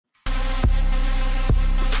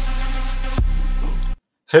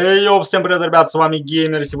Всем привет, ребят, с вами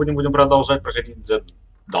Геймер. Сегодня будем продолжать проходить The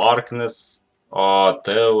Darkest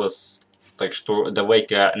Tales. Так что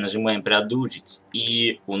давай-ка нажимаем продолжить.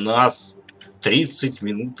 И у нас 30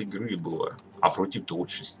 минут игры было. А вроде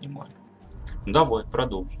дольше снимали. Давай,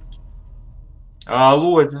 продолжить.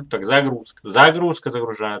 Ладно, так загрузка. Загрузка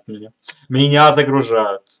загружает меня. Меня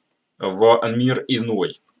загружают в мир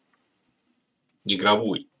иной.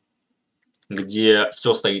 Игровой. Где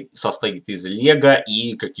все состоит из лего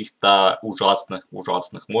и каких-то ужасных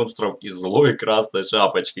монстров и злой красной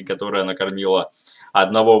шапочки, которая накормила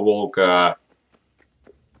одного волка.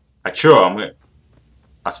 А чё, мы...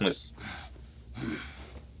 А смысл?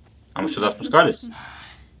 А мы сюда спускались?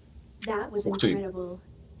 Ух ты.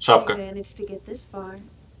 Шапка.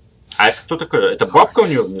 А это кто такой? Это бабка у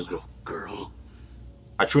нее внизу?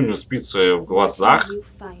 А чё у нее спицы в глазах?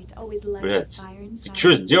 Блять, ты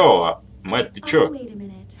чё сделала? Мать, ты чё?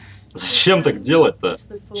 Зачем так делать-то?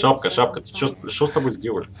 Шапка, ты чё с тобой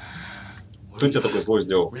сделали? Кто тебя такой злой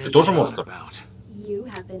сделал? Ты тоже монстр?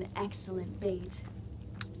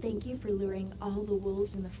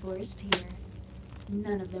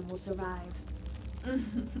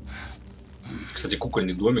 Кстати,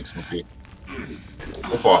 кукольный домик, смотри.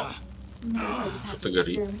 Опа. Что-то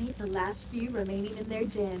горит.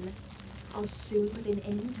 I'll soon put an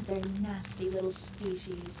end to their nasty little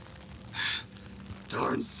species.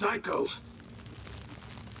 Darn psycho.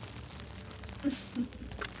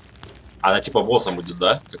 Она типа боссом будет,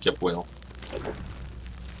 да? Как я понял.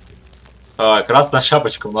 Красная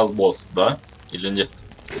шапочка у нас босс, да? Или нет?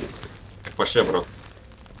 Так, пошли, брат.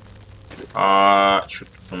 Что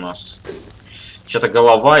тут у нас? Что-то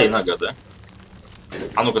голова и нога, да?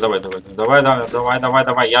 А ну-ка, давай.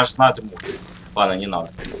 Я же знаю, ты можешь. Ладно, не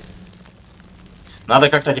надо. Надо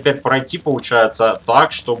как-то теперь пройти, получается,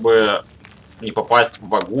 так, чтобы не попасть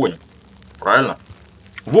в огонь. Правильно?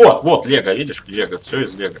 Вот, лего, видишь? Лего, все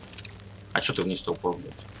из лего. А что ты вниз-то упал,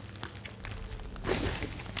 блядь?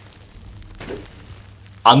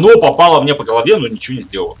 Оно попало мне по голове, но ничего не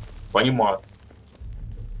сделало. Понимаю.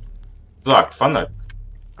 Так, фонарь.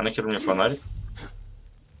 А нахер мне фонарик?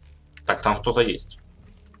 Так, там кто-то есть.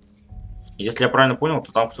 Если я правильно понял,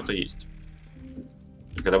 то там кто-то есть.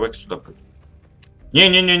 И давай-ка сюда пойдем. Не,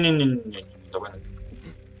 давай наверх.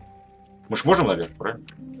 Мы ж можем наверх, правильно?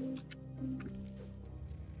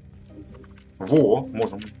 Во,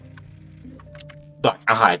 можем. Так,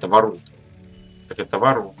 ага, это воруют. Так это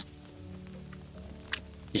воруют.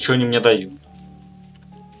 И что они мне дают?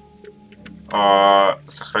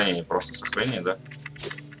 Сохранение, просто сохранение, да?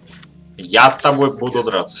 Я с тобой буду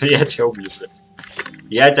драться, я тебя убью, блядь.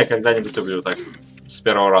 Я тебя когда-нибудь убью, так, с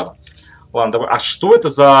первого раза. Ладно, давай. А что это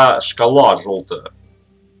за шкала желтая?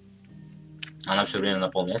 Она все время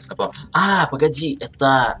наполняется. Погоди,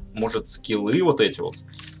 это, может, скиллы вот эти вот.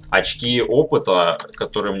 Очки опыта,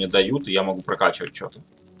 которые мне дают, и я могу прокачивать что-то.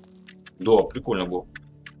 Да, прикольно было.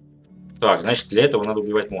 Так, значит, для этого надо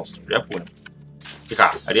убивать монстров. Я понял.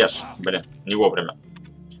 Тихо, режь. Блин, не вовремя.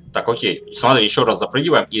 Так, окей. Смотри, еще раз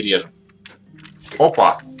запрыгиваем и режем.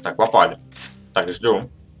 Опа. Так, попали. Так,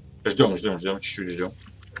 ждем. Ждем, чуть-чуть ждем.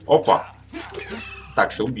 Опа.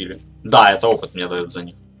 Так, все, убили. Да, это опыт мне дают за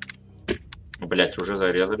них. Блять, уже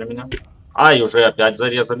зарезали меня. И уже опять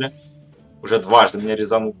зарезали. Уже дважды меня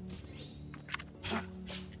резанул.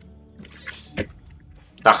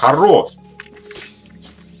 Да хорош!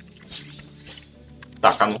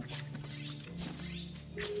 Так, а ну.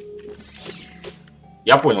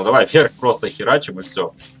 Я понял, давай вверх просто херачим и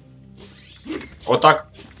все. Вот так.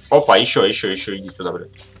 Опа, еще, иди сюда,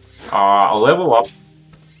 блядь. Level up.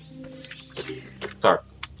 Так,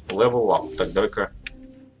 level up. Так, давай-ка.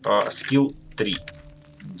 Скилл 3.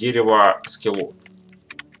 Дерево скиллов.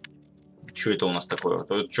 Что это у нас такое?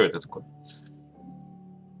 Что это такое?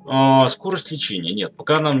 Скорость лечения. Нет,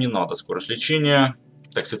 пока нам не надо скорость лечения.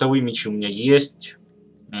 Так, световые мечи у меня есть.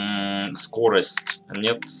 Скорость.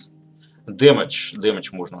 Нет. Дэмэдж.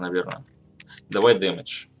 Дэмэдж можно, наверное. Давай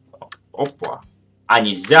дэмэдж. Опа.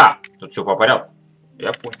 Нельзя. Тут все по порядку.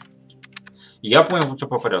 Я понял. Я понял, тут все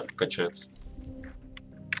по порядку качается.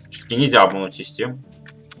 Все-таки нельзя обмануть систему.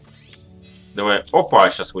 Давай, опа,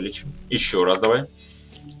 сейчас вылечим. Еще раз давай.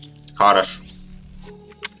 Хорошо.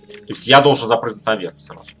 То есть я должен запрыгнуть наверх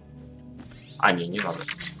сразу. Не надо.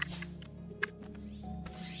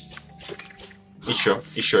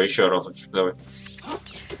 Еще разочек, давай.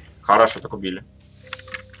 Хорошо, так убили.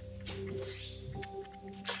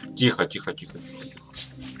 Тихо.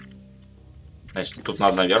 Значит, тут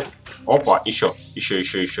надо наверх. Опа, еще.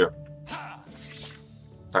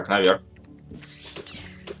 Так, наверх.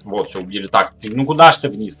 Вот, все, убили. Так, ну куда ж ты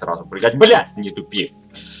вниз сразу прыгать? Блядь, не тупи.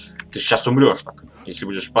 Ты сейчас умрешь так. Если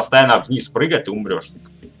будешь постоянно вниз прыгать, ты умрешь так.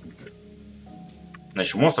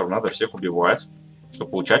 Значит, монстров надо всех убивать,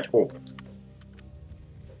 чтобы получать опыт.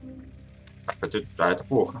 Так, это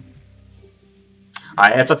плохо. А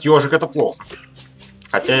этот ежик это плохо.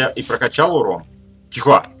 Хотя я и прокачал урон.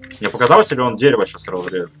 Тихо! Мне показалось, или он дерево сейчас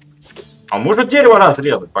разрежет? А может дерево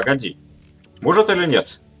разрезать? Погоди. Может или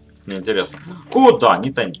нет? Мне интересно. Куда?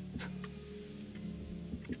 Не тони.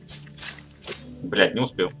 Блять, не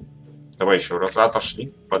успел. Давай еще раз.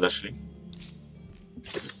 Отошли. Подошли.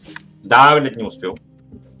 Да, блядь, не успел.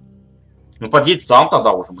 Ну, подъедь сам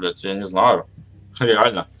тогда уже, блядь. Я не знаю.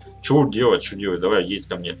 Реально. Чего делать? Что делать? Давай, едь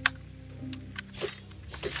ко мне.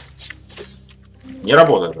 Не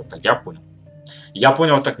работает так, я понял. Я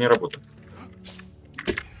понял, так не работает.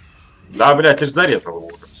 Да, блядь, ты же зарезал его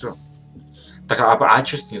уже, все. Так, а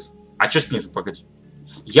что снизу? А что снизу, погоди.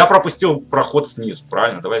 Я пропустил проход снизу,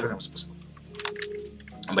 правильно? Давай вернемся, посмотрим.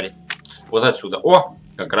 Блядь, вот отсюда. О,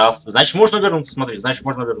 как раз. Значит, можно вернуться, смотри, значит,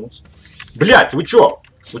 можно вернуться. Блядь, вы чё?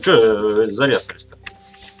 Вы чё зарезались-то?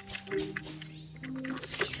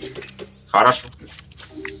 Хорошо.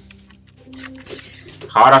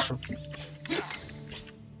 Хорошо.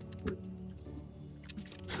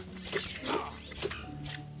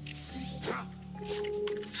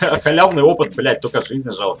 Халявный опыт, блядь, только жизни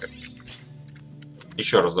жалко.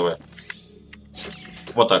 Еще раз давай.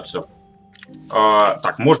 Вот так все.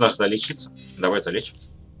 Так, можно же долечиться. Давай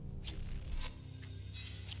залечимся.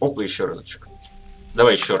 Опа, еще разочек.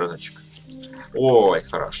 Давай еще разочек. Ой,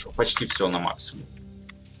 хорошо. Почти все на максимум.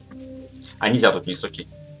 А нельзя тут вниз, окей.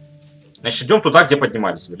 Значит, идем туда, где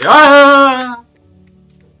поднимались.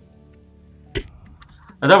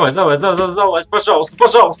 Давай, залазь, пожалуйста,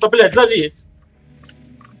 пожалуйста, блядь, залезь.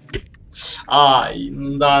 Ай,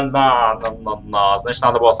 да. Значит,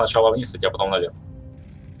 надо было сначала вниз идти, а потом наверх.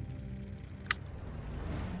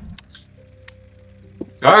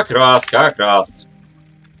 Как раз.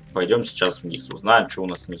 Пойдем сейчас вниз, узнаем, что у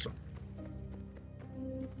нас внизу.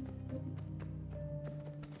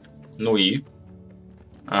 Ну и?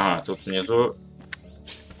 Ага, тут внизу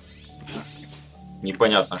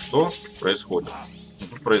непонятно, что происходит.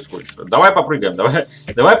 Тут происходит что. Давай попрыгаем, давай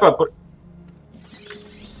попрыгаем.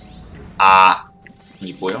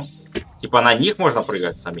 Не понял. Типа на них можно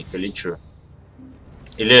прыгать самих или что?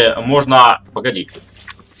 Или можно... Погоди.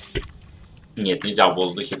 Нет, нельзя в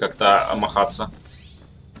воздухе как-то махаться.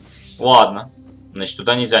 Ладно. Значит,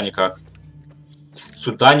 туда нельзя никак.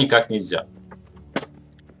 Сюда никак нельзя.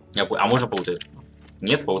 А можно по вот этой?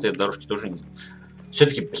 Нет, по вот этой дорожке тоже нельзя.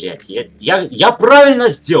 Все-таки, блядь, я правильно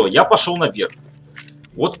сделал. Я пошел наверх.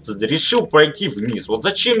 Вот решил пройти вниз. Вот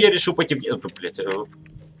зачем я решил пойти вниз? Блядь,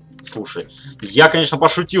 слушай, я, конечно,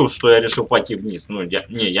 пошутил, что я решил пойти вниз. Ну,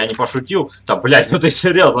 я не пошутил. Да, блядь, ну ты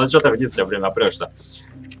серьезно, ну что ты вниз все время опрешься?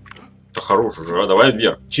 Да хорош уже, а давай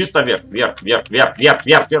вверх. Чисто вверх.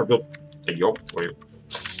 Да ёб твою.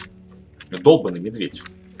 Долбаный медведь.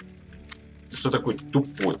 Ты что такой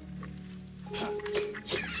тупой?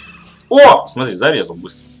 О! Смотри, зарезал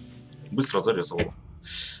быстро. Быстро зарезал его.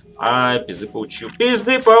 Пизды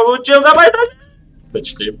получил. Давай.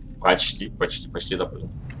 Почти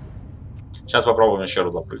допрыгнул. Сейчас попробуем еще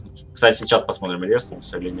раз допрыгнуть. Кстати, сейчас посмотрим,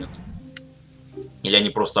 реснулся или нет. Или они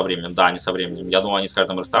просто со временем. Да, они со временем. Я думал, они с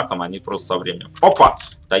каждым рестартом, а они просто со временем. Опа!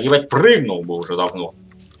 Да ебать, прыгнул бы уже давно.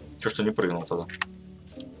 Чё, что не прыгнул тогда?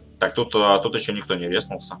 Так, тут еще никто не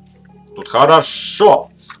реснулся. Тут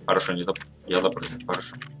хорошо! Хорошо, я допрыгнул,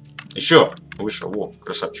 хорошо. Еще выше, во,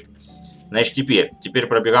 красавчик. Значит, теперь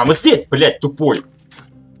пробегаем. Вот здесь, блядь, тупой!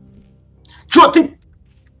 Чё ты?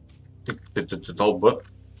 Ты долба...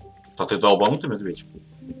 Да ты долбанутый медведь.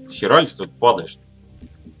 Хера ли ты тут падаешь?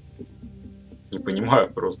 Не понимаю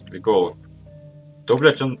просто прикола. То,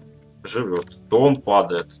 блядь, он живет, то он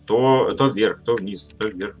падает, то вверх, то вниз, то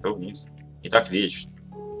вверх, то вниз. И так вечно.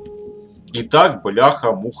 И так,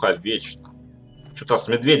 бляха-муха, вечно. Что-то с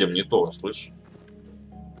медведем не то, слышишь?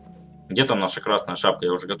 Где там наша красная шапка?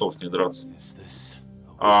 Я уже готов с ней драться.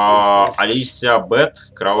 Алисия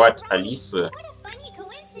Бет, кровать Алисы.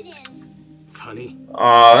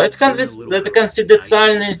 Это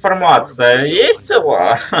конфиденциальная информация.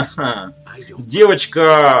 Весело?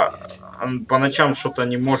 Девочка по ночам что-то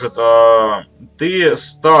не может. Ты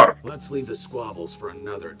стар.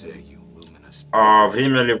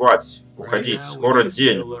 Время ливать. Уходить. Скоро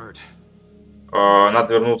день.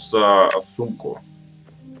 Надо вернуться в сумку.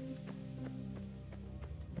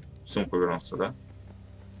 В сумку вернуться, да?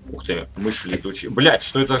 Ух ты, мыши летучие. Блять,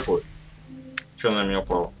 что это такое? Что на меня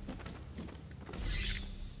упало?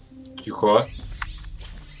 Тихо.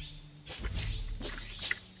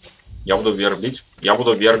 Я буду вверх бить. Я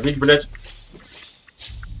буду вверх бить, блядь.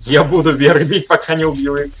 Я буду вверх бить, пока не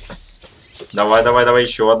убью их. Давай, давай, давай,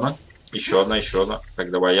 еще одна. Еще одна, еще одна.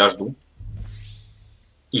 Так, давай, я жду.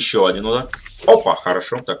 Еще один удар. Опа,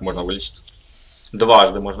 хорошо. Так, можно вылечиться.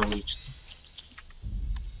 Дважды можно вылечиться.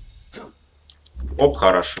 Оп,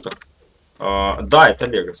 хорошо. Так. Да, это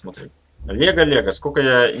Лего, смотри. Лего. Сколько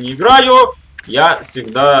я не играю, я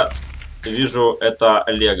всегда вижу это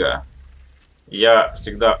Лего. Я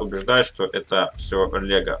всегда убеждаюсь, что это все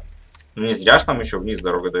Лего. Ну, не зря ж нам еще вниз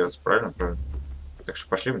дорога дается, правильно? Правильно. Так что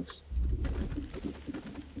пошли вниз.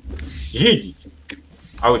 Едите.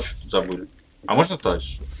 А вы что тут забыли? А можно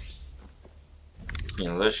дальше? Не,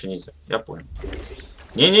 ну дальше нельзя. Я понял.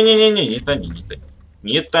 Не-не-не-не-не, не тони, не тони.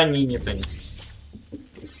 Не тони, не тони.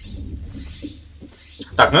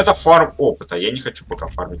 Так, ну это фарм опыта. Я не хочу пока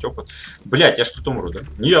фармить опыт. Блять, я что-то умру, да?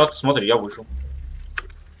 Нет, смотри, я выжил.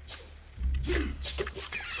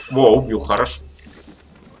 Во, убил, хорошо.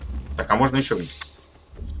 Так, а можно еще вниз?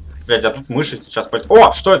 Блять, а тут мыши сейчас пойдут.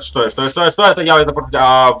 О, что это, что это? Я это...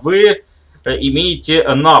 вы имеете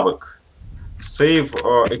навык. Save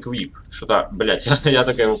equip. Что-то, блять, я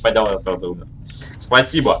так его поднял, я сразу умер.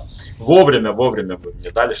 Спасибо. Вовремя вы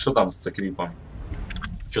мне дали. Что там с эквипом?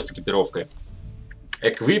 Что с экипировкой?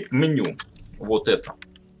 Equip меню. Вот это.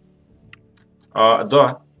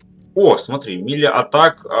 Да. О, смотри, мили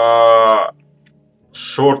атак,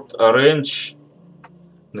 short range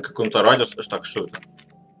на каком-то радиусе. Так, что это?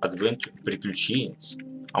 Adventure, приключение.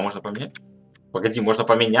 А можно поменять? Погоди, можно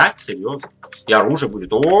поменять? Серьезно? И оружие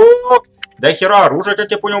будет. О, до хера оружия, как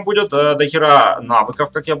я понял, будет. До хера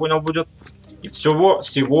навыков, как я понял, будет. И всего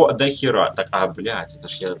до хера. Так, блядь, это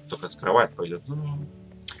ж я только скрывать пойдет.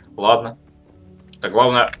 Ладно. Так,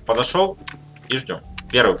 главное, подошел и ждем.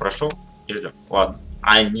 Первый прошел и ждем. Ладно.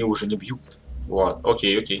 Они уже не бьют. Ладно,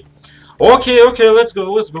 окей. Окей, let's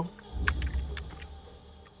go.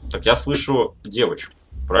 Так, я слышу девочку.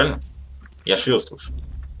 Правильно? Я ж ее слышу.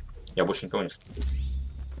 Я больше никого не слышу.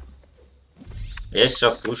 Я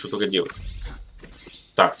сейчас слышу только девочку.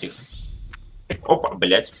 Так, тихо. Опа,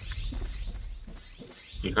 блядь.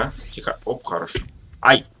 Тихо. Оп, хорошо.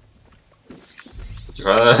 Ай!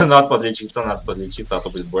 Тихо, надо подлечиться, а то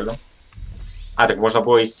будет больно. Так можно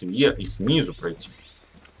было и снизу пройти.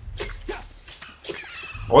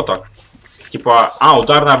 Вот так. Типа,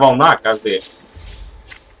 ударная волна каждый...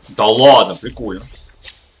 Да ладно, прикольно.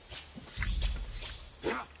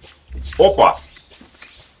 Опа!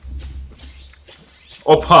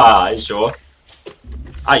 Еще.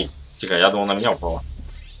 Ай, тихо, я думал, на меня упало.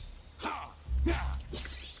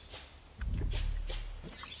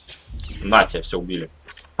 На тебя, все убили.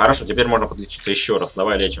 Хорошо, теперь можно подлечиться еще раз.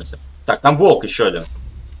 Давай лечимся. Так, там волк еще один.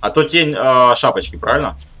 А то тень шапочки,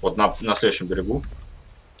 правильно? Вот на следующем берегу.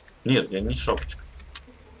 Нет, я не шапочка.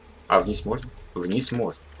 А вниз можно? Вниз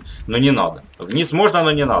можно. Но не надо. Вниз можно,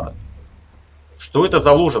 но не надо. Что это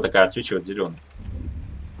за лужа такая отсвечивает зеленой?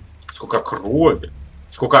 Сколько крови.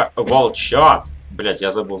 Сколько волчат. Блять,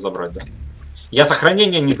 я забыл забрать, да? Я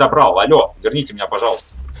сохранение не забрал. Алло, верните меня,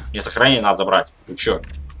 пожалуйста. Мне сохранение надо забрать. Вы чё?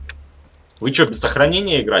 Вы чё, без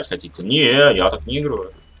сохранения играть хотите? Не, я так не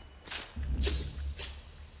играю.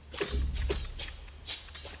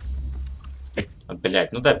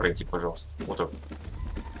 Блять, ну дай пройти, пожалуйста. Вот так.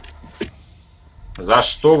 За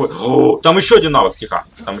что вы... О, там еще один навык, тихо.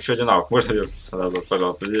 Там еще один навык. Можно вернуться назад,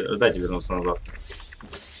 пожалуйста. Дайте вернуться назад.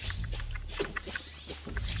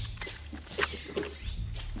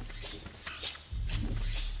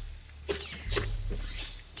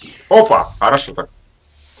 Опа, хорошо так.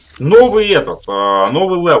 Новый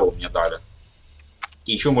новый левел мне дали.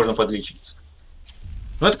 И еще можно подлечиться.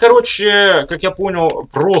 Ну, это, короче, как я понял,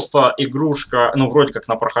 просто игрушка, ну, вроде как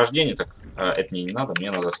на прохождение, так это мне не надо,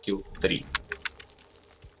 мне надо скилл 3.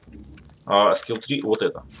 Скилл 3, вот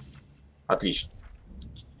это. Отлично.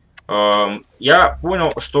 Я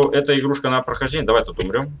понял, что это игрушка на прохождение. Давай тут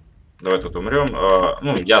умрем.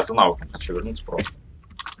 Ну, я за навыком хочу вернуться просто.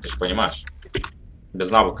 Ты же понимаешь. Без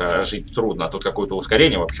навыка жить трудно, а тут какое-то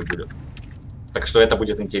ускорение вообще будет. Так что это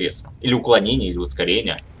будет интересно. Или уклонение, или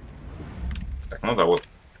ускорение. Так, ну да, вот.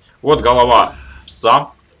 Вот голова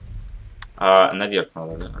пса. Наверх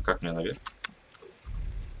надо, да? А как мне наверх?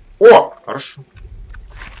 О, хорошо.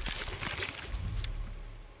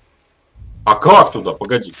 А как туда?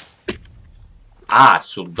 Погоди.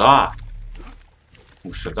 Сюда.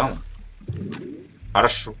 Сюда.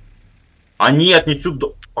 Хорошо. Нет, не сюда.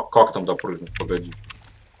 А как там допрыгнуть? Погоди.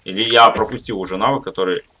 Или я пропустил уже навык,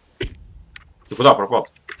 который... Ты куда пропал?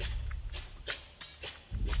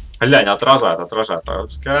 Глянь, отражает.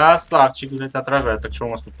 Красавчик, блядь, отражает. Так что у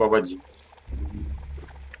нас тут по воде?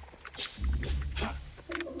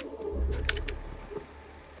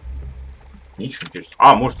 Ничего интересного.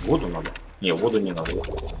 А, может, воду надо? Не, воду не надо.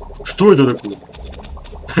 Что это такое?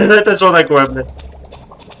 Это что такое, блядь?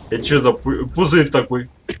 Это что за пузырь такой?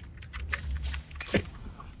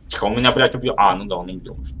 Тихо, он меня, блядь, убил. А, ну да, он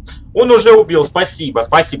убил уже. Он уже убил, спасибо,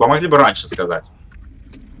 спасибо. Могли бы раньше сказать.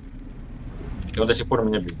 И он до сих пор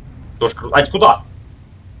меня бил. Тоже круто. А, куда?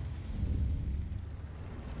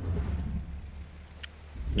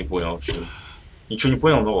 Не понял вообще. Ничего не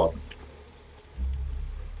понял, ну ладно.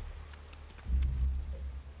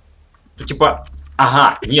 Тут типа...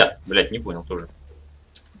 Ага, нет, блядь, не понял тоже.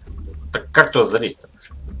 Так как туда залезть-то?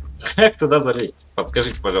 Как туда залезть?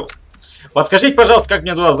 Подскажите, пожалуйста. Подскажите, пожалуйста, как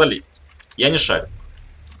мне туда залезть. Я не шарю.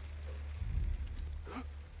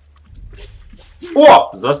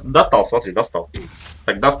 О! Достал, смотри, достал.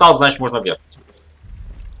 Так, достал, значит, можно вверх.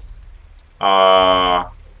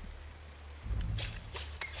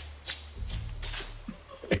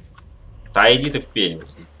 Да иди ты в пень.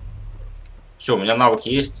 Все, у меня навык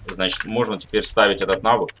есть. Значит, можно теперь ставить этот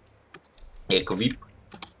навык. Эквип.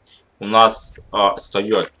 У нас...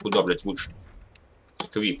 стоять. Куда, блядь, выше?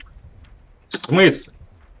 Эквип. В смысле?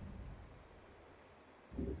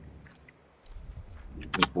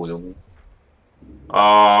 Не понял.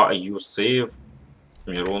 You save.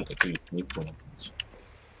 Мирон эквип. Не понял.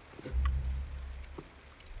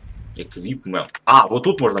 Эквипмент. А, вот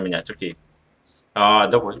тут можно менять, окей.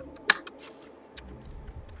 Давай.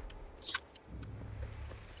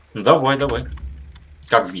 Давай, давай.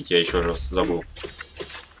 Как бить, я еще раз забыл.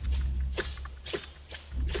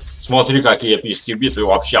 Смотри, какие эпические битвы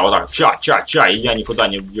вообще. Вот так, ча, и я никуда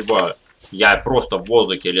не вбиваю. Я просто в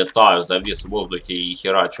воздухе летаю, завис в воздухе и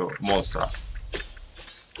херачу монстра.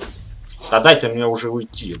 Да дайте мне уже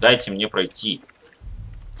уйти, дайте мне пройти.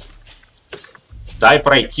 Дай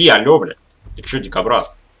пройти, алё, бля. Ты чё,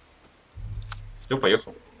 дикобраз? Все,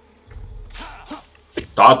 поехал.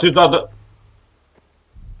 Да ты, да.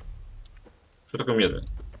 Что такое медленно?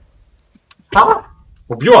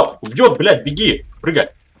 Убьет, блядь, беги,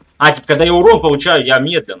 прыгай. А, типа, когда я урон получаю, я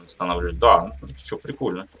медленно становлюсь. Да, ну что,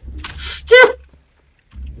 прикольно.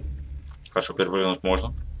 Хорошо, перепрыгнуть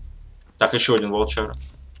можно. Так, еще один волчара.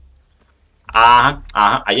 Ага,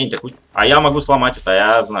 а я не такой. А я могу сломать это,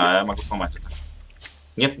 я знаю, я могу сломать это.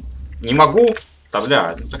 Нет, не могу. Да,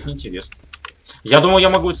 бля, ну так неинтересно. Я думал, я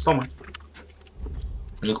могу это сломать.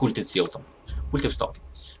 Ну, хуй ты сел там. Хуй ты встал.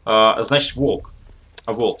 Значит, волк.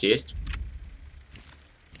 Волк есть.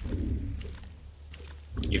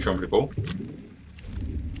 И в чем прикол?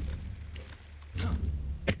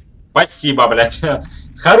 Спасибо, блядь.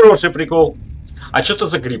 Хороший прикол. А что это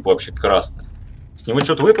за гриб вообще красный? С него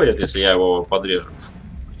что-то выпадет, если я его подрежу?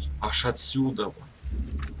 Аж отсюда.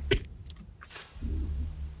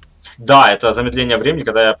 Да, это замедление времени,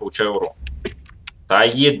 когда я получаю урон. Да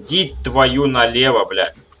еди твою налево,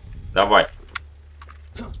 блядь. Давай.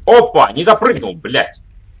 Опа, не допрыгнул, блядь.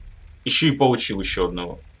 Еще и получил еще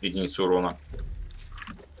одну единицу урона.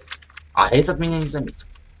 А этот меня не заметил.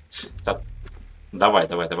 Так. Давай.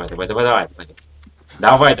 Давай.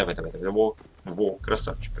 Во,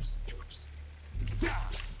 красавчик.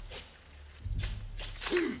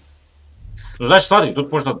 Ну, значит, смотри,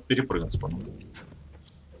 тут можно перепрыгнуть, по-моему.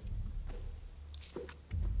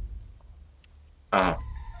 Ага.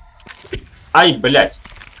 Ай, блядь.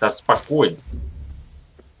 Да спокойно.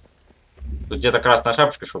 Тут где-то красная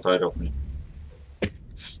шапочка что-то орёт мне.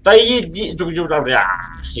 Да иди.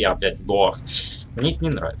 Я опять сдох. Мне это не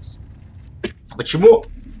нравится. Почему?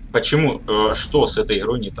 Что с этой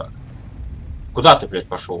игрой не так? Куда ты, блядь,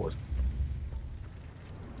 пошел уже?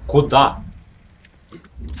 Куда?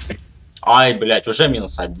 Ай, блядь, уже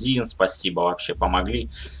 -1. Спасибо, вообще помогли.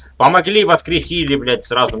 Помогли, воскресили, блядь,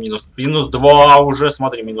 сразу -2 уже,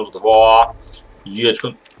 смотри, -2.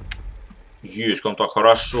 Есть контакт,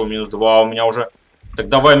 хорошо, -2 у меня уже. Так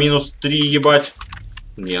давай -3, ебать.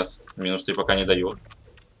 Нет, -3 пока не дает.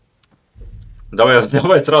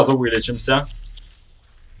 Давай сразу вылечимся.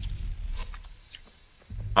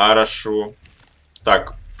 Хорошо.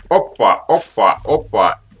 Так, опа.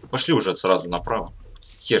 Пошли уже сразу направо.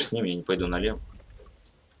 Хер с ними, я не пойду налево.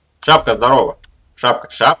 Шапка, здорово. Шапка.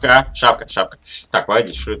 Так,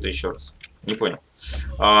 погоди, что это еще раз? Не понял.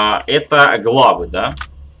 Это главы, да?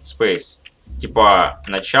 Space. Типа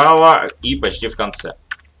начало и почти в конце.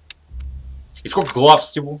 И сколько глав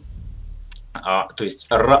всего? То есть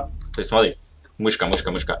смотри. Мышка.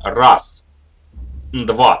 Раз,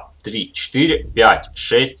 2, 3, 4, 5,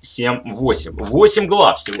 6, 7, 8. 8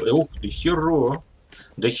 глав всего. Ух, до хера.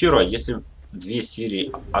 До хера, если 2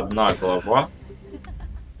 серии, 1 глава.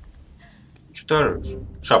 Что ты орешь?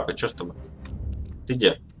 Шапка, что с тобой? Ты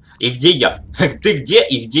где? И где я? Ты где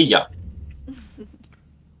и где я?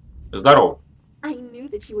 Здорово. I knew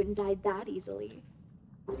that you wouldn't die that easily.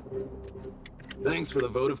 Thanks for the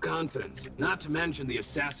vote of confidence, not to mention the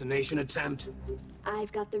assassination attempt.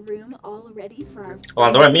 I've got the room all ready for our...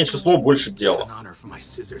 Ладно, давай меньше слов, больше It's дела. an honor for my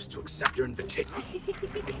scissors to accept your invitation.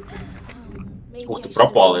 Ух ты,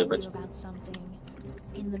 пропала, ебать.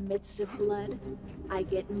 In the midst of blood, I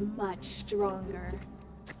get much stronger.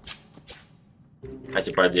 А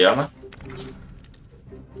типа, где она?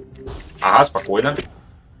 Ага, спокойно.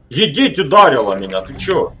 Едить ударила меня, ты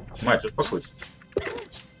чё? Мать, успокойся.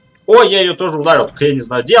 Ой, я ее тоже ударил, только я не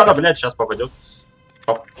знаю, где она, блядь, сейчас попадет.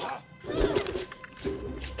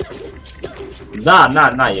 Да,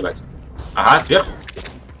 на, ебать. Ага, сверху.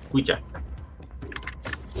 Уйти.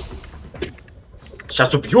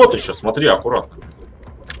 Сейчас убьет еще, смотри, аккуратно.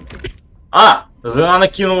 А, она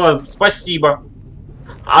кинула, спасибо.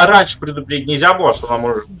 А раньше предупредить нельзя было, что она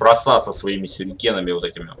может бросаться своими сюрикенами вот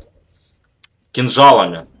этими вот.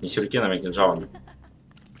 Кинжалами. Не сюрикенами, а кинжалами.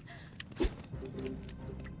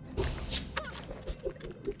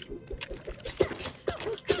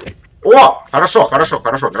 О! Хорошо, хорошо,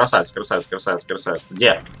 хорошо. Красавец, красавец, красавец, красавец.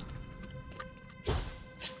 Где?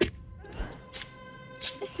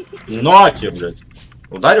 На тебе, блядь.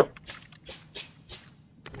 Ударил?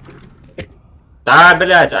 Да,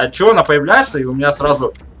 блядь, а чё она появляется, и у меня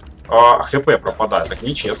сразу хп пропадает? Так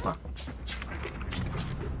нечестно.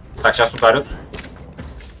 Так, сейчас ударит.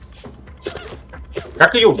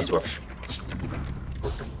 Как ее убить вообще?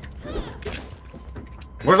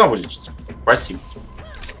 Можно вылечиться? Спасибо.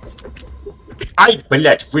 Ай,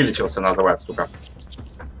 блядь, вылечился, называется, сука.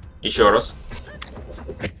 Еще раз.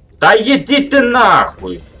 Да иди ты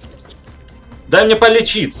нахуй. Дай мне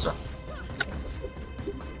полечиться.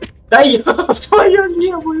 Да я в твою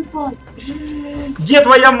левую мать. Где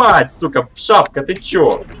твоя мать, сука? Шапка, ты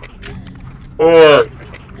чё? Ой.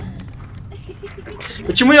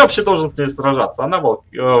 Почему я вообще должен с ней сражаться? Она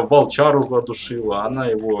волчару задушила, она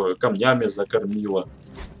его камнями закормила.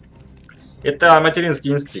 Это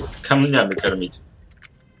материнский инстинкт. Камнями кормить.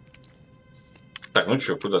 Так, ну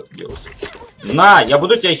чё, куда ты делаешь? На, я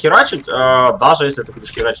буду тебя херачить, даже если ты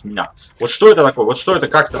будешь херачить меня. Вот что это такое? Вот что это,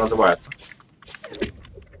 как это называется?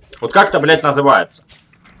 Вот как это, блядь, называется?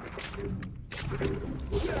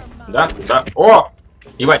 Да, да. О!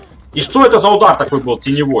 Ебать. И что это за удар такой был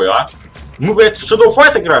теневой, а? Мы, блядь, в Shadow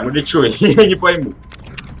Fight играем или что? Я не пойму.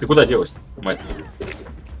 Ты куда делась, мать?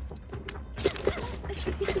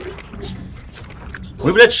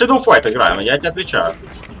 Мы, блядь, в Shadow Fight играем, я тебе отвечаю.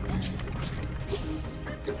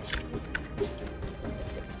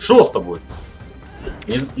 Что с тобой?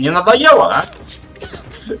 Не надоело, а?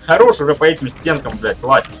 Хорош уже по этим стенкам, блядь,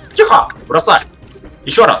 лазь. Тихо! Бросай!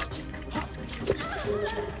 Еще раз!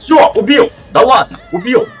 Все, убил! Да ладно,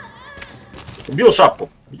 убил! Убил шапку.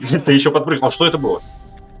 Ты еще подпрыгнул. Что это было?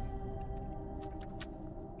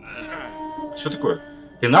 Что такое?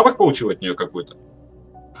 Ты навык получил от нее какой-то?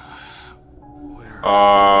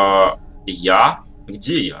 Я?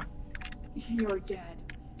 Где я?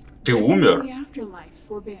 Ты умер?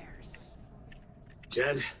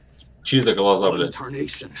 Чьи-то глаза, блядь.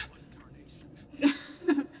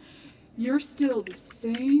 You're still the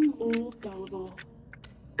same old gullible.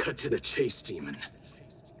 Cut to the chase, demon.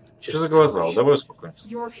 Что за глаза? Давай успокоимся.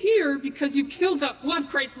 You're here because you killed that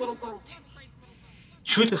blood-crazed little girl.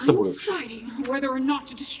 Что это с тобой? I'm deciding whether or not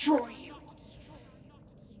to destroy you.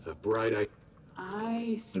 The bright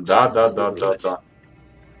Да.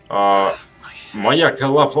 Моя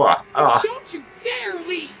голова. Don't you dare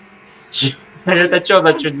leave. Это что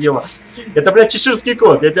за чудило? Это, блядь, чеширский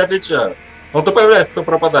кот, я тебе отвечаю. Он то появляется, то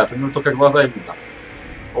пропадает. У него только глаза видно.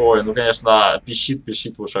 Ой, ну, конечно,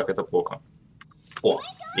 пищит в ушах, это плохо. О,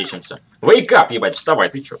 лечимся. Wake up, ебать, вставай,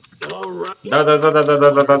 ты чё? Да,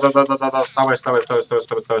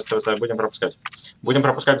 вставай. Будем пропускать. Будем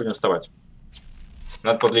вставать.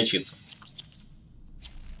 Надо подлечиться.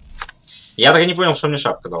 Я так и не понял, что мне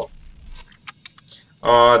шапка дал.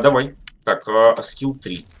 Давай. Так, скилл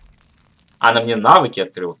 3. Она мне навыки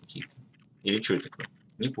открыла какие-то. Или что это такое?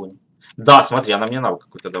 Не понял. Да, смотри, она мне навык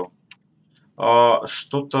какой-то дал.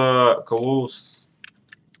 Что-то close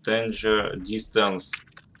danger distance.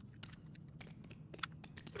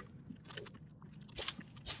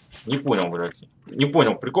 Не понял, блядь. Не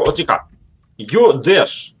понял, прикол. О, тихо. You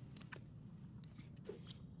dash.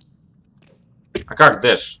 А как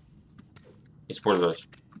dash использовать?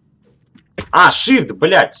 А, shift,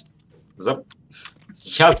 блядь.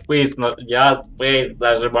 Я спейс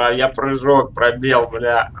нажимаю, я прыжок пробел,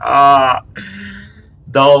 бля.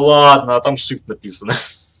 Да ладно, а там shift написано.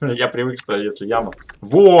 Я привык, что если яма.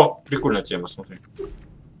 Во! Прикольная тема, смотри.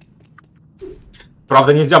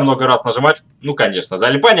 Правда, нельзя много раз нажимать. Ну, конечно,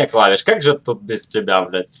 залипание клавиш. Как же тут без тебя,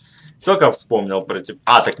 блядь? Только вспомнил про тебя.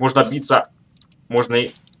 А, так можно биться... Можно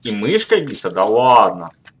и мышкой биться? Да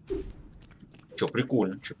ладно. Чё,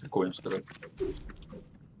 прикольно сказать.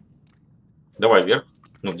 Давай вверх.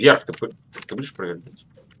 Ну, вверх ты будешь проверять?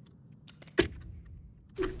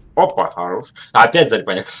 Опа, хорош. Опять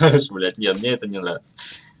залипание клавиш, блядь. Нет, мне это не нравится.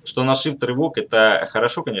 Что на shift рывок, это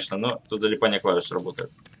хорошо, конечно, но тут залипание клавиш работает.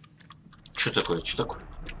 Что такое? Что такое?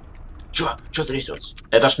 Что трясется?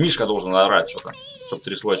 Это ж Мишка должен орать что-то, чтобы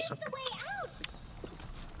тряслось.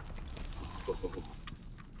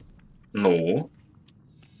 Ну?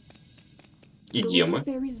 И где мы?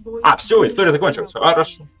 А, все, история закончилась.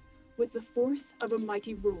 Хорошо.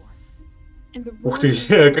 Ух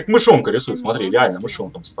ты, как мышонка рисует, смотри, реально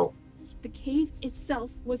мышонком стал.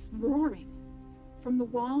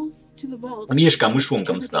 Мишка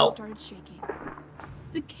мышонком стал.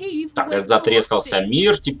 Так, это затрескался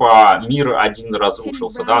мир, типа мир один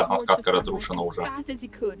разрушился, да, одна сказка разрушена уже.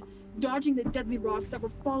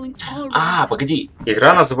 А, погоди,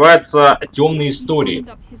 игра называется «Темные истории».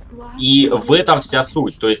 И в этом вся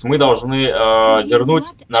суть. То есть мы должны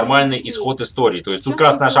вернуть нормальный исход истории. То есть тут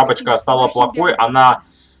Красная Шапочка стала плохой, она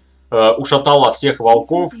ушатала всех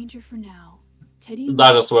волков,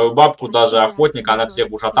 даже свою бабку, даже охотника, она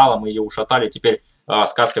всех ушатала, мы ее ушатали, теперь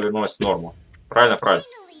сказка вернулась в норму. Правильно, правильно.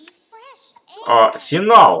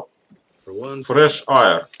 Финал. Fresh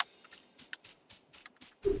Air.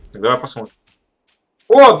 Так, давай посмотрим.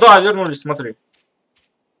 О, да, вернулись, смотри.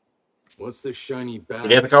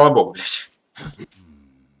 Или это колобок, блядь.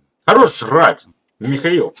 Хорош жрать.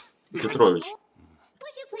 Михаил Петрович.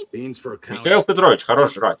 Михаил Петрович,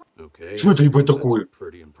 хорош жрать. Что это, ебать, такое?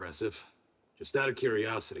 Это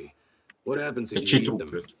чей труп,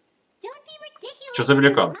 блядь? Что за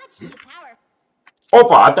великан?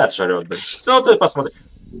 Опа, опять жрет, блядь. Ну ты посмотри.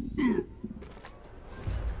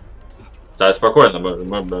 Да, спокойно,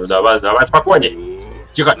 давай спокойней.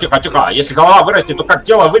 Тихо, тихо, тихо. Если голова вырастет, то как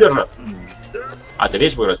тело выдержит? А ты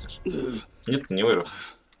весь вырастешь? Нет, ты не вырос.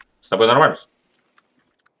 С тобой нормально?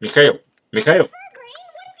 Михаил, Михаил.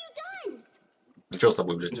 Ну что с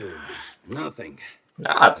тобой, блядь?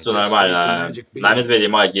 А, все нормально. На медведей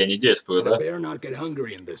магия не действует, да?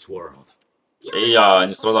 И я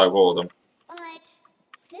не страдаю голодом.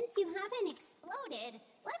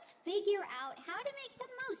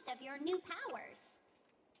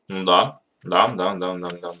 Ну да. Да.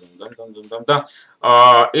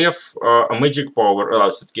 F, Magic Power.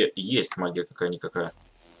 Все-таки есть магия какая-никакая.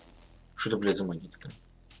 Что это, блядь, за магия такая?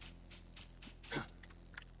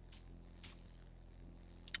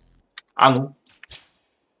 А ну.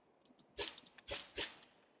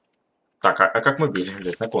 Так, а как мы били,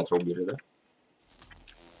 блядь? На контр убили, да?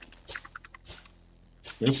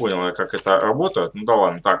 Не понял, как это работает. Ну да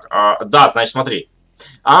ладно. Так, да, значит, смотри.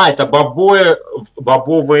 А, это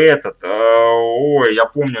бобовый этот. Ой, я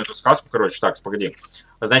помню эту сказку, короче. Так, погоди.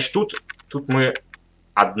 Значит, тут мы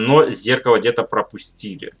одно зеркало где-то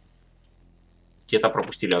пропустили. Где-то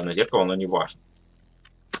пропустили одно зеркало, но не важно.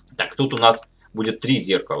 Так, тут у нас будет 3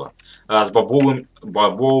 зеркала. С бобовым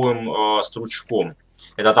стручком.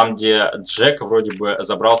 Это там, где Джек вроде бы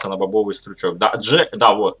забрался на бобовый стручок. Да, Джек,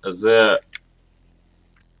 да, вот, The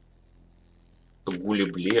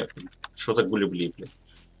Гулебле. Что-то Гулебле, блядь.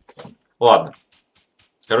 Ладно.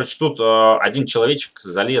 Короче, тут один человечек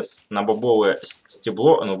залез на бобовое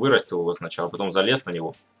стебло, ну, вырастил его сначала, потом залез на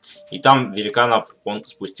него. И там великанов он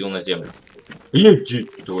спустил на землю. Иди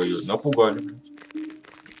твою, напугали.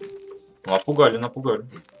 Напугали.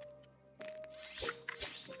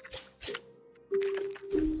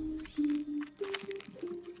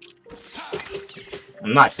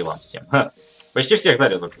 Нате вам всем. Ха. Почти всех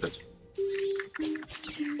дарят, кстати.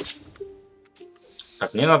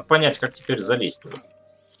 Так, мне надо понять, как теперь залезть туда.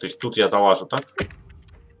 То есть тут я залажу так.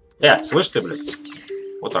 Слышь ты, блядь.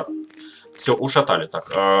 Вот так. Все, ушатали.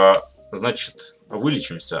 Так, значит,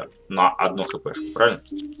 вылечимся на 1 хпшку, правильно?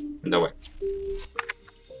 Давай.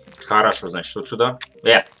 Хорошо, значит, вот сюда.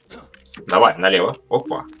 Давай, налево.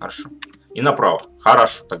 Опа, хорошо. И направо.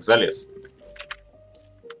 Хорошо, так, залез.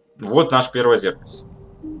 Вот наш первое зеркало.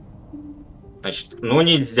 Значит, ну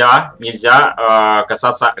нельзя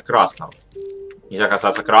касаться красного. Нельзя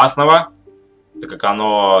касаться красного, так как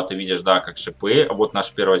оно, ты видишь, да, как шипы. Вот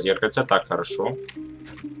наше первое зеркальце. Так, хорошо.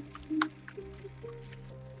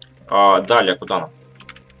 Далее, куда нам?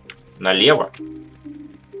 Налево.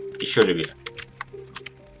 Еще левее.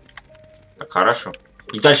 Так, хорошо.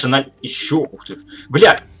 И дальше еще. Ух ты.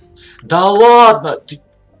 Бля! Да ладно! Ты...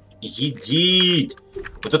 Едить!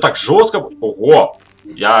 Вот это так жестко. Ого!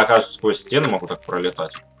 Я, оказывается, сквозь стены могу так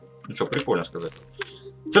пролетать. Ну что, прикольно сказать.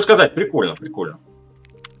 Что сказать? Прикольно, прикольно.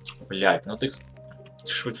 Блять, ну ты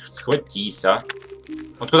схватись, а.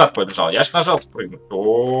 Вот куда ты побежал? Я ж нажал спрыгнуть.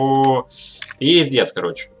 О, пиздец,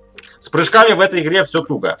 короче. С прыжками в этой игре все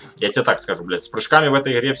туго. Я тебе так скажу, блядь. С прыжками в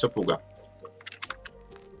этой игре все туго.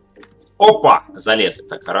 Опа! Залезли.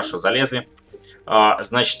 Так, хорошо, залезли.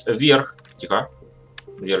 Значит, вверх. Тихо.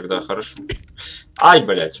 Вверх, да, хорошо. Ай,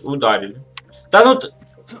 блядь, ударили. Да ну ты...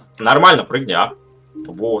 Нормально, прыгни, а.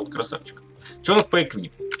 Вот, красавчик. Что у нас по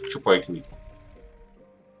эквипу? Что по эквипу?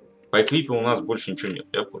 По эквипу у нас больше ничего нет,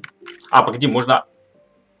 я понял. А, погоди, можно...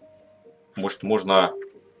 Может, можно...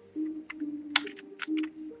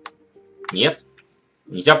 Нет?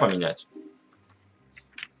 Нельзя поменять?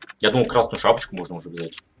 Я думал, красную шапочку можно уже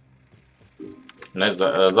взять.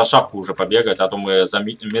 За шапку уже побегать, а то мы за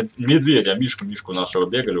медведя, Мишку нашего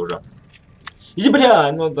бегали уже. И,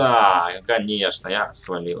 бля, ну да, конечно, я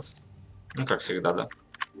свалился. Ну, как всегда, да.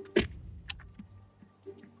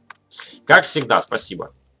 Как всегда,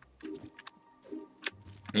 спасибо.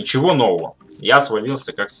 Ничего нового. Я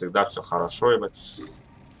свалился, как всегда, все хорошо.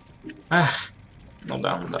 Эх, ну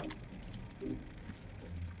да, ну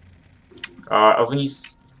да.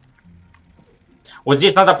 Вниз. Вот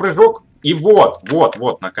здесь надо прыжок. И вот,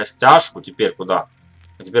 на костяшку. Теперь куда?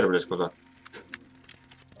 А теперь, блядь, куда?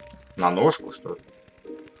 На ножку, что ли?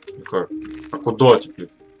 А куда теперь?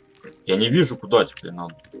 Я не вижу, куда теперь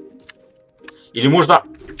надо. Или можно...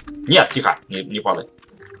 Нет, тихо, не падай.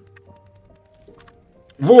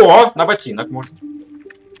 Во, на ботинок можно.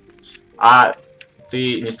 А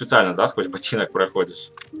ты не специально, да, сквозь ботинок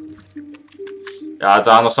проходишь? А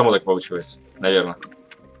да, оно само так получилось, наверное.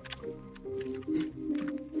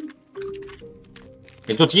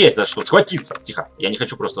 И тут есть, да, что схватиться. Тихо. Я не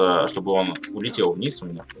хочу просто, чтобы он улетел вниз у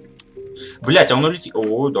меня. Блять, а он улетел.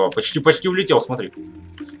 О, да, почти улетел, смотри.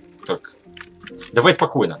 Так. Давай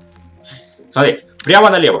спокойно. Смотри, прямо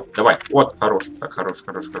налево. Давай. Вот, хорош. Так, хорош.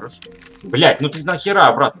 Блять, ну ты нахера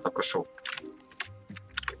обратно-то прошел?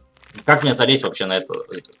 Как мне залезть вообще на этот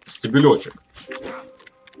стебелечек?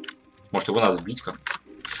 Может, его надо сбить как-то?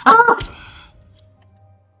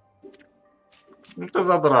 Ну ты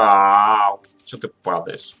задрал. Че ты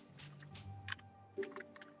падаешь?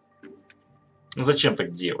 Ну зачем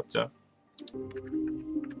так делать, а?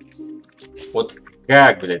 Вот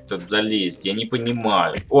как, блядь, тут залезть? Я не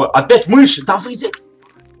понимаю. О, опять мыши! Да выйди!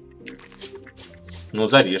 Ну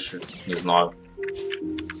зарежь, не знаю.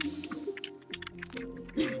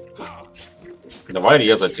 Давай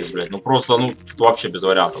резать их, блядь. Ну просто, ну, вообще без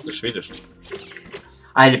вариантов, ты ж видишь?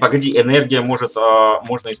 А, или погоди, энергия может,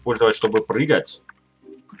 можно использовать, чтобы прыгать.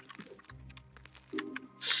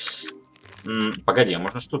 Погоди, а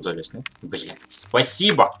можно что тут залезть, нет? Блин,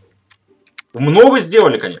 спасибо. Умно вы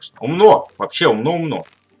сделали, конечно. Умно. Вообще умно.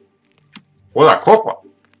 Вот так, хопа.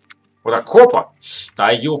 Вот так, хопа. Да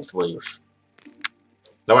ёб твою ж.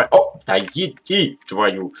 Давай. О, да еди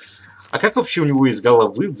твою. А как вообще у него из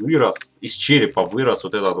головы вырос, из черепа вырос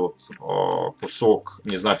вот этот вот кусок,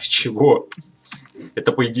 не знаю чего.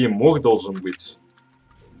 Это, по идее, мох должен быть.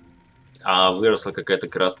 А выросла какая-то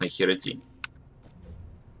красная херотень.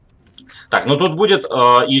 Так, ну тут будет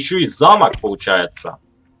еще и замок, получается.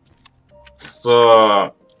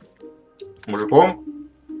 С мужиком.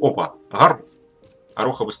 Опа, Гарух.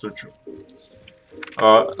 Гаруха быстручу.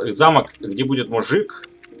 Замок, где будет мужик,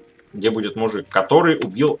 который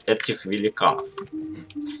убил этих великанов.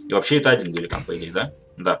 И вообще это один великан, по идее, да?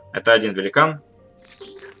 Да, это один великан.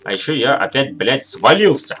 А еще я опять, блядь,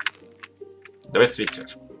 свалился. Давай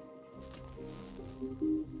светяшку.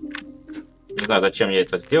 Не знаю, зачем я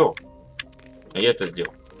это сделал. Но я это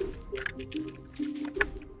сделал.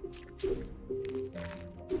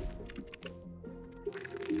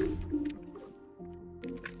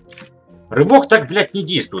 Рывок так, блядь, не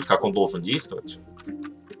действует, как он должен действовать.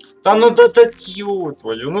 Да ну да ё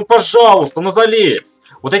твою, ну пожалуйста, ну залезь.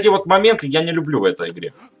 Вот эти вот моменты я не люблю в этой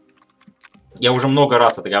игре. Я уже много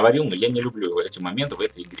раз это говорил, но я не люблю эти моменты в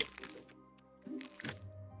этой игре.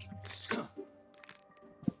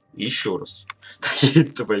 Еще раз.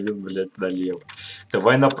 Твою, блядь, налево.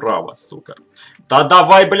 Давай направо, сука. Да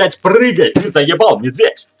давай, блядь, прыгай! Ты заебал,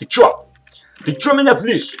 медведь! Ты чё? Ты чё меня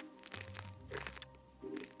злишь?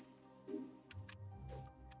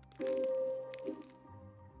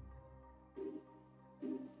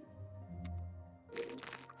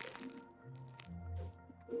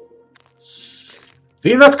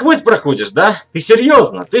 Ты насквозь проходишь, да? Ты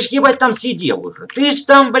серьезно? Ты ж, ебать, там сидел уже. Ты ж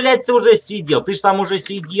там, блядь, уже сидел. Ты ж там уже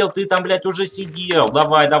сидел. Ты там, блядь, уже сидел.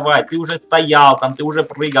 Давай, давай. Ты уже стоял там. Ты уже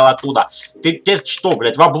прыгал оттуда. Ты что,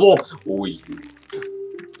 блядь, в облом? Ой.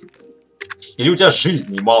 Или у тебя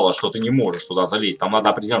жизней мало, что ты не можешь туда залезть. Там надо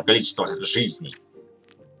определенное количество жизней.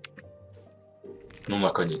 Ну,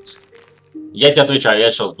 наконец-то. Я тебе отвечаю,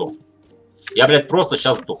 я сейчас сдохну. Я, блядь, просто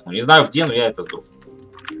сейчас сдохну. Не знаю где, но я это сдохну.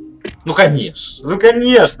 Ну, конечно. Ну,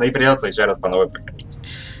 конечно. И придется еще раз по новой проходить.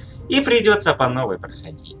 И придется по новой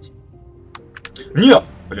проходить. Нет!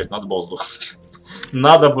 Блядь, надо было сдохнуть.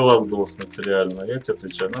 Надо было сдохнуть, реально. Я тебе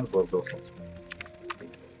отвечаю, надо было сдохнуть.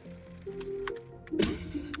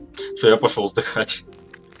 Все, я пошел сдыхать.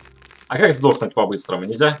 А как сдохнуть по-быстрому?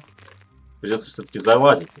 Нельзя? Придется все-таки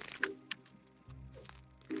заладить.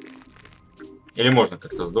 Или можно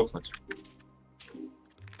как-то сдохнуть?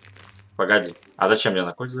 Погоди. А зачем я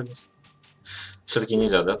на кость залез? Все-таки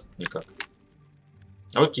нельзя, да? Никак.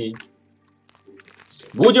 Окей.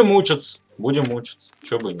 Будем мучиться. Будем мучиться.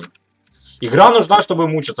 Чё бы нет. Игра нужна, чтобы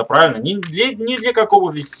мучиться, правильно? Не для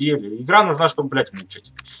какого веселья. Игра нужна, чтобы, блядь,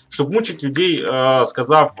 мучить. Чтобы мучить людей,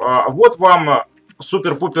 сказав, вот вам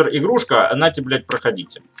супер-пупер игрушка, нате, блядь,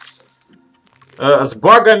 проходите. С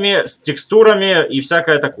багами, с текстурами и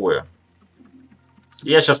всякое такое.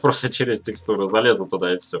 Я сейчас просто через текстуру залезу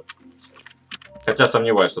туда и все. Хотя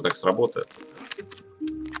сомневаюсь, что так сработает.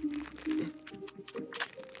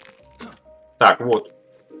 Так, вот.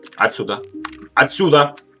 Отсюда.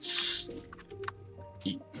 Отсюда.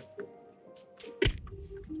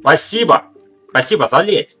 Спасибо. Спасибо,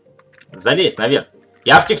 залезь. Залезь наверх.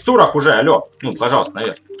 Я в текстурах уже, алло. Ну, пожалуйста,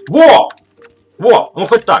 наверх. Во! Во! Ну,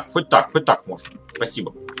 хоть так можно.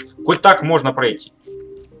 Спасибо. Хоть так можно пройти.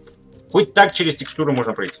 Хоть так через текстуры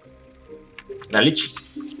можно пройти. Да, лечись.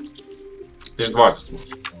 Ты же дважды сможешь.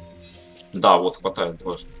 Да, вот хватает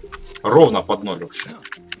дважды. Ровно под ноль вообще.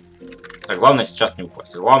 Так, главное сейчас не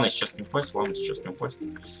упасть. Главное сейчас не упасть. Главное сейчас не упасть.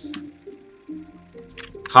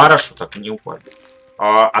 Хорошо, так не упали.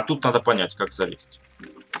 А тут надо понять, как залезть.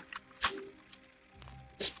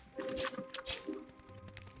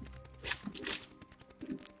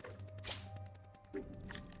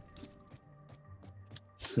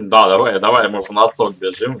 Да, давай, мы в носок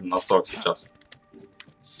бежим. В носок сейчас.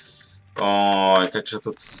 Ой, как же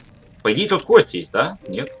тут... По идее, тут кость есть, да?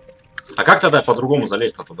 Нет? А как тогда по-другому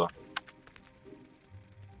залезть-то туда?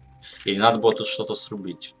 Или надо было тут что-то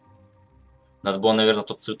срубить? Надо было, наверное,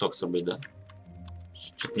 тот цветок срубить, да?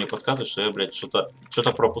 Что-то мне подсказывает, что я, блядь, что-то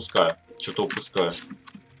пропускаю. Что-то упускаю.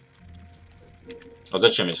 Вот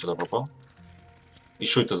зачем я сюда попал? И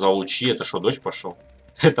что это за лучи? Это что, дождь пошел?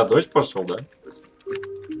 Это дождь пошел, да?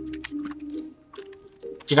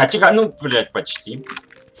 Тихо, тихо, ну, блядь, почти.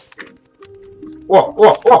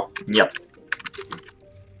 О! Нет.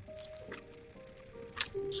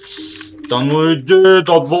 Да ну иди,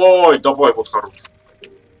 давай, вот хорош.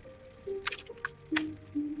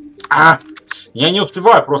 Я не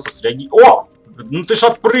успеваю просто среагировать. О! Ну ты ж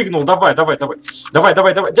отпрыгнул, давай. Да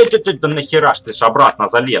нахера ж ты ж обратно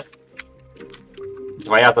залез.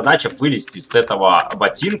 Твоя задача вылезти с этого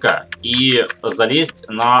ботинка и залезть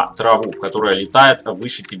на траву, которая летает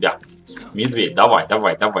выше тебя. Медведь, давай.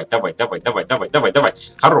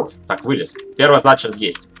 Хорош. Так, вылез. Первая задача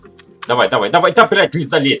есть. Давай. Да, блядь, не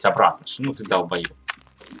залезь обратно. Ну ты долбоёб.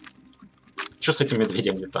 Чё с этим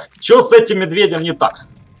медведем не так?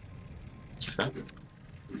 Тихо.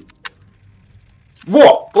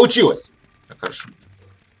 Во! Получилось! Так, хорошо.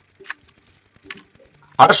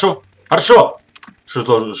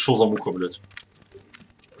 Что за муха, блядь?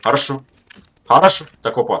 Хорошо.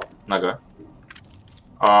 Так, опа, нога.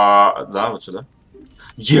 Да, вот сюда.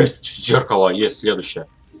 Есть! Зеркало, есть следующее.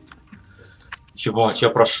 Ебать, я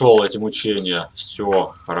прошел эти мучения.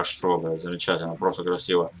 Все, хорошо, блядь, замечательно, просто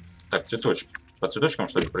красиво. Так, цветочки. По цветочкам,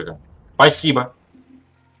 что ли, прыгаем? Спасибо.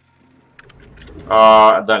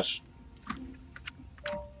 Дальше.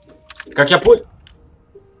 Как я понял...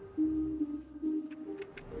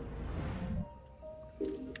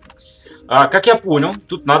 Как я понял,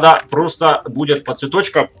 тут надо просто будет по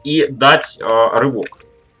цветочкам и дать рывок.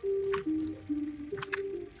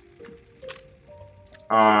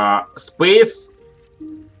 Space,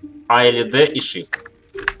 A или D и Shift.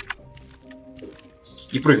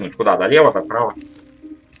 И прыгнуть куда? Долево, направо?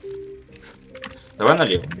 Давай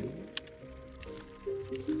налево.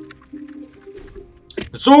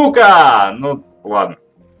 Сука! Ну, ладно.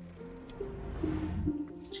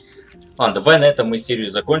 Ладно, давай на этом мы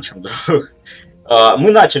серию закончим, друг.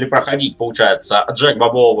 Мы начали проходить, получается,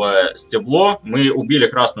 Джек-бобовое стебло. Мы убили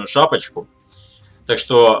красную шапочку. Так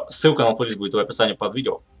что ссылка на плейлист будет в описании под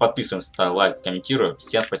видео. Подписываемся, ставим лайк, комментируем.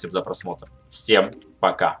 Всем спасибо за просмотр. Всем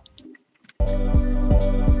пока.